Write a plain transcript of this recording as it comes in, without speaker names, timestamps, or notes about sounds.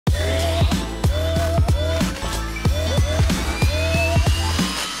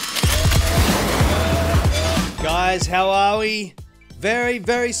guys, how are we? Very,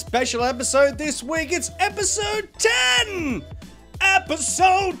 very special episode this week. It's episode 10!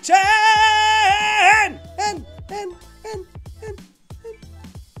 Episode 10! And.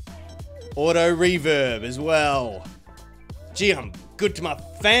 Auto reverb as well. Gee, I'm good to my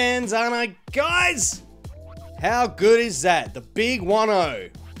fans, aren't I, guys? How good is that? The big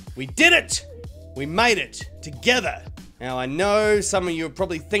 1-0. We did it! We made it together. Now, I know some of you are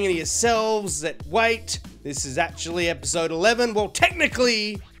probably thinking to yourselves that, wait, this is actually episode 11. Well,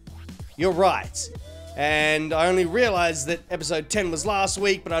 technically, you're right. And I only realized that episode 10 was last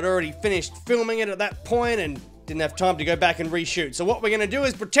week, but I'd already finished filming it at that point and didn't have time to go back and reshoot. So what we're going to do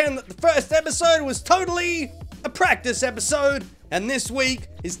is pretend that the first episode was totally a practice episode, and this week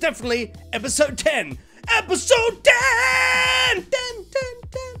is definitely episode 10. Episode 10! 10.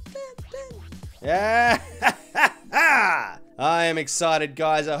 Yeah. I am excited,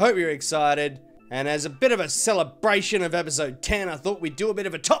 guys. I hope you're excited. And as a bit of a celebration of episode 10, I thought we'd do a bit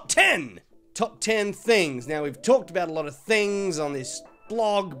of a top 10. Top 10 things. Now, we've talked about a lot of things on this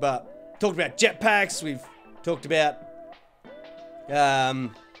blog, but talked about jetpacks. We've talked about,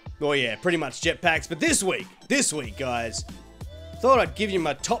 well, yeah, pretty much jetpacks. But this week, guys, thought I'd give you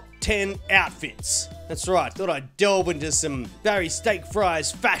my top 10 outfits. That's right, thought I'd delve into some Barry Steak Fries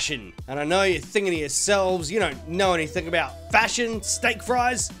fashion. And I know you're thinking to yourselves, you don't know anything about fashion, steak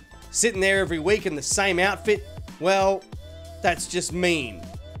fries, sitting there every week in the same outfit. Well, that's just mean.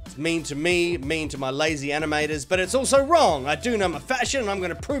 It's mean to me, mean to my lazy animators, but it's also wrong. I do know my fashion, and I'm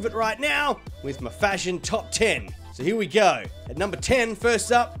gonna prove it right now with my fashion top 10. So here we go. At number 10,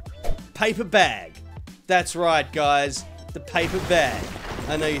 first up, paper bag. That's right, guys, the paper bag.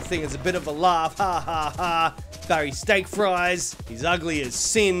 I know you think it's a bit of a laugh, ha ha ha. Barry Steak Fries, he's ugly as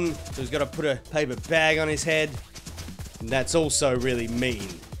sin, so he's gotta put a paper bag on his head. And that's also really mean.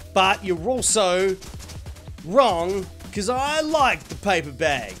 But you're also wrong, because I like the paper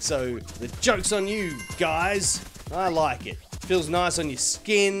bag, so the joke's on you, guys. I like it. Feels nice on your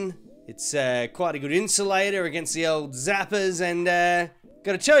skin. It's quite a good insulator against the old zappers, and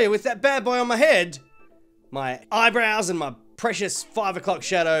gotta tell you, with that bad boy on my head, my eyebrows and my precious 5 o'clock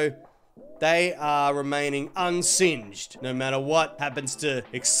shadow, they are remaining unsinged, no matter what happens to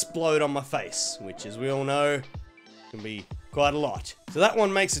explode on my face, which, as we all know, can be quite a lot. So that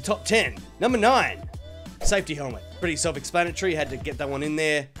one makes the top 10. Number 9, safety helmet. Pretty self-explanatory, had to get that one in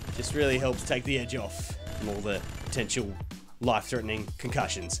there. Just really helps take the edge off from all the potential life-threatening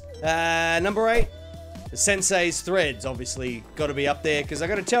concussions. Number 8, the Sensei's threads, obviously got to be up there, because I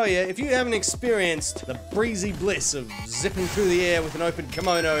got to tell you, if you haven't experienced the breezy bliss of zipping through the air with an open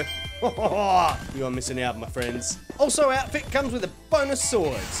kimono, you are missing out, my friends. Also, outfit comes with a bonus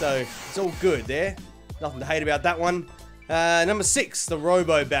sword, so it's all good there. Nothing to hate about that one. Number 6, the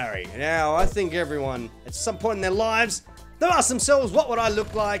Robo Barry. Now, I think everyone, at some point in their lives, they've asked themselves, what would I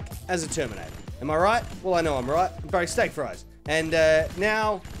look like as a Terminator? Am I right? Well, I know I'm right. I'm Barry Steak Fries. And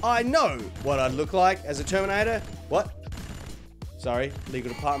now I know what I'd look like as a Terminator. What? Sorry,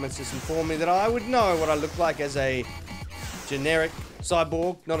 legal department's just informed me that I would know what I look like as a generic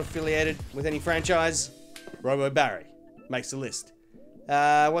cyborg, not affiliated with any franchise. Robo Barry makes the list.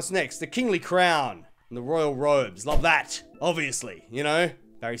 What's next? The Kingly Crown and the Royal Robes. Love that, obviously, you know.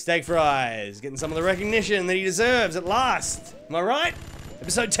 Barry Steak Fries getting some of the recognition that he deserves at last. Am I right?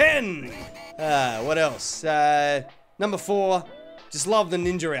 Episode 10. What else? Number 4, just love the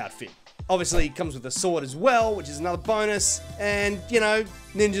ninja outfit. Obviously, it comes with a sword as well, which is another bonus. And, you know,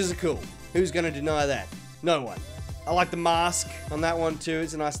 ninjas are cool. Who's going to deny that? No one. I like the mask on that one too.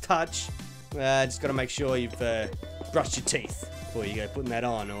 It's a nice touch. Just got to make sure you've brushed your teeth before you go putting that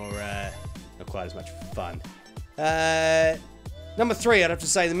on, or not quite as much fun. Number 3, I'd have to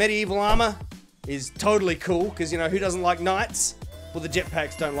say the medieval armor is totally cool, because, you know, who doesn't like knights? Well, the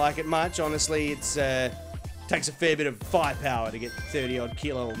jetpacks don't like it much. Honestly, it's takes a fair bit of firepower to get 30-odd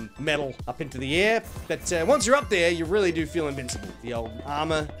kilo metal up into the air. But once you're up there, you really do feel invincible. The old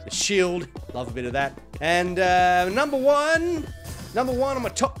armor, the shield, love a bit of that. And number one on my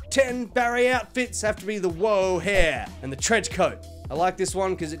top 10 Barry outfits have to be the Whoa hair and the trench coat. I like this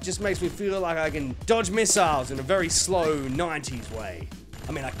one because it just makes me feel like I can dodge missiles in a very slow 90s way.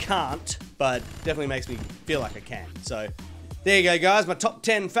 I mean, I can't, but definitely makes me feel like I can. So there you go, guys. My top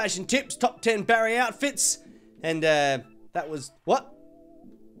 10 fashion tips, top 10 Barry outfits. And that was, what?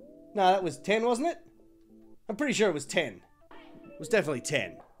 No, that was 10, wasn't it? I'm pretty sure it was 10. It was definitely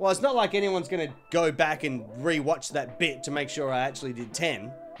 10. Well, it's not like anyone's going to go back and re-watch that bit to make sure I actually did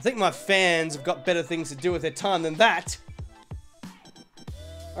 10. I think my fans have got better things to do with their time than that.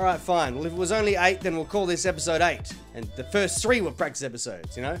 Alright, fine. Well, if it was only 8, then we'll call this episode 8. And the first 3 were practice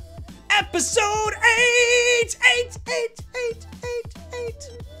episodes, you know? Episode 8! 8, 8, 8, 8, 8.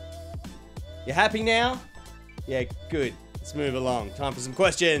 You happy now? Yeah, good. Let's move along. Time for some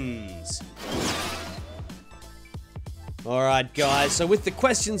questions. Alright guys, so with the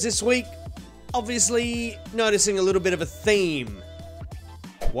questions this week, obviously noticing a little bit of a theme.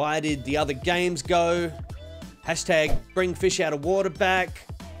 Why did the other games go? Hashtag bring fish out of water back.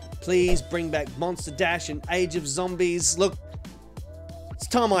 Please bring back Monster Dash and Age of Zombies. Look, it's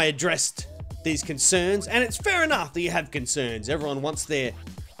time I addressed these concerns, and it's fair enough that you have concerns. Everyone wants their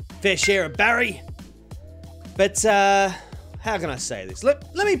fair share of Barry. But, how can I say this?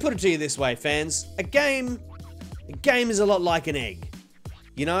 Let me put it to you this way, fans. A game is a lot like an egg.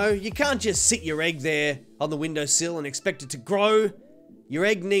 You know, you can't just sit your egg there on the windowsill and expect it to grow. Your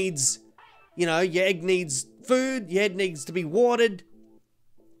egg needs, you know, your egg needs food, your egg needs to be watered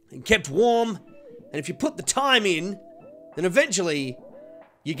and kept warm. And if you put the time in, then eventually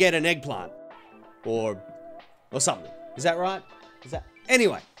you get an eggplant or something. Is that right? Is that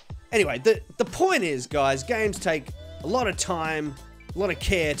anyway, the point is, guys, games take a lot of time, a lot of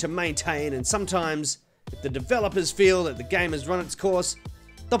care to maintain, and sometimes if the developers feel that the game has run its course,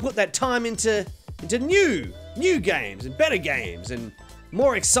 they'll put that time into new games and better games and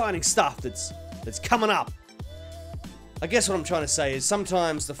more exciting stuff that's coming up. I guess what I'm trying to say is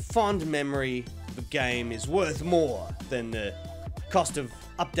sometimes the fond memory of a game is worth more than the cost of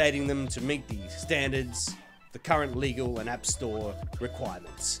updating them to meet the standards, the current legal and app store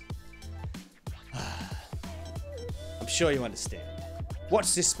requirements. I'm sure you understand.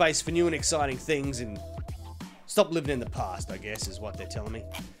 Watch this space for new and exciting things and stop living in the past, I guess, is what they're telling me.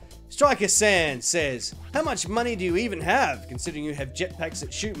 Striker Sand says, how much money do you even have, considering you have jetpacks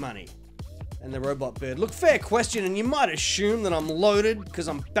that shoot money? And the robot bird, look, fair question, and you might assume that I'm loaded because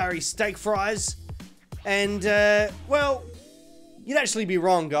I'm Barry Steak Fries. And, well, you'd actually be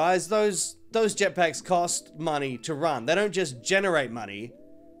wrong, guys. Those jetpacks cost money to run. They don't just generate money.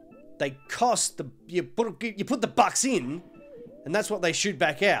 They cost you put the bucks in, and that's what they shoot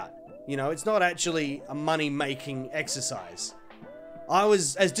back out. You know, it's not actually a money-making exercise. I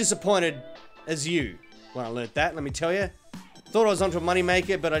was as disappointed as you when I learnt that, let me tell you. Thought I was onto a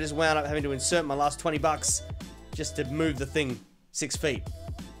moneymaker, but I just wound up having to insert my last 20 bucks just to move the thing 6 feet.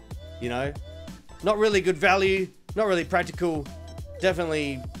 You know? Not really good value, not really practical,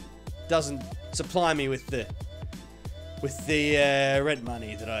 definitely doesn't supply me with the rent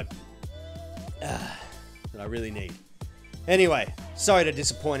money that I really need. Anyway, sorry to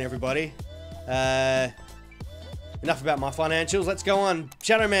disappoint everybody. Enough about my financials, let's go on.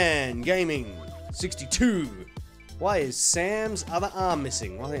 Shadowman Gaming 62. Why is Sam's other arm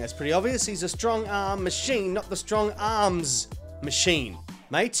missing? Well, I think that's pretty obvious. He's a strong arm machine, not the strong arms machine,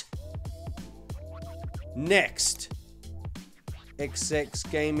 mate. Next.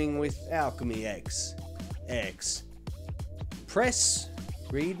 XX Gaming with Alchemy X. Press,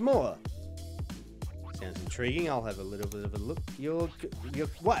 read more. Sounds intriguing. I'll have a little bit of a look. You're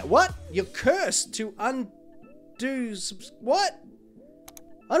what? You're cursed to undo what?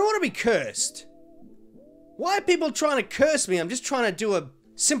 I don't want to be cursed. Why are people trying to curse me? I'm just trying to do a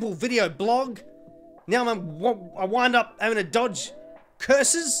simple video blog. Now I wind up having to dodge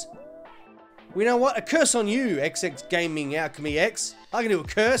curses. Well, you know what? A curse on you, XX Gaming Alchemy X. I can do a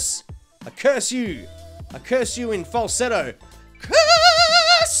curse. I curse you. I curse you in falsetto.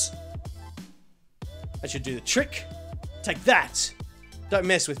 Curse! That should do the trick. Take that. Don't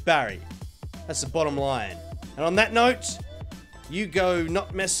mess with Barry. That's the bottom line. And on that note, you go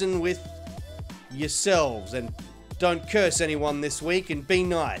not messing with yourselves and don't curse anyone this week and be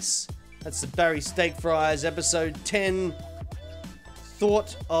nice. That's the Barry Steak Fries episode 10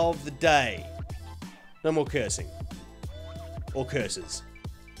 thought of the day. No more cursing. Or curses.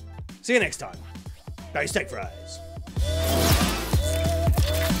 See you next time. Barry Steak Fries.